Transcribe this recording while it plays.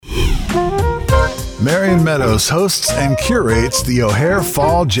Marion Meadows hosts and curates the O'Hare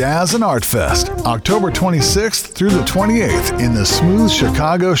Fall Jazz and Art Fest, October 26th through the 28th in the Smooth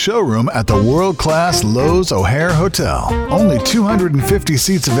Chicago showroom at the world-class Lowe's O'Hare Hotel. Only 250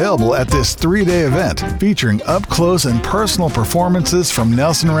 seats available at this 3-day event, featuring up-close and personal performances from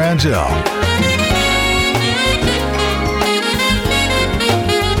Nelson Rangel,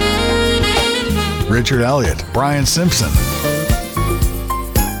 Richard Elliott, Brian Simpson,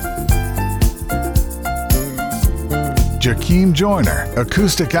 Jakeem Joyner,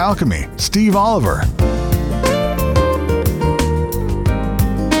 Acoustic Alchemy, Steve Oliver,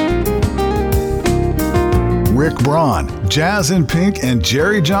 Rick Braun, Jazz in Pink, and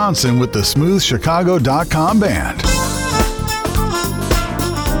Jerry Johnson with the SmoothChicago.com band.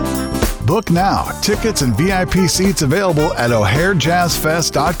 Book now. Tickets and VIP seats available at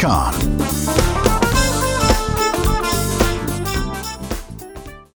O'HareJazzFest.com.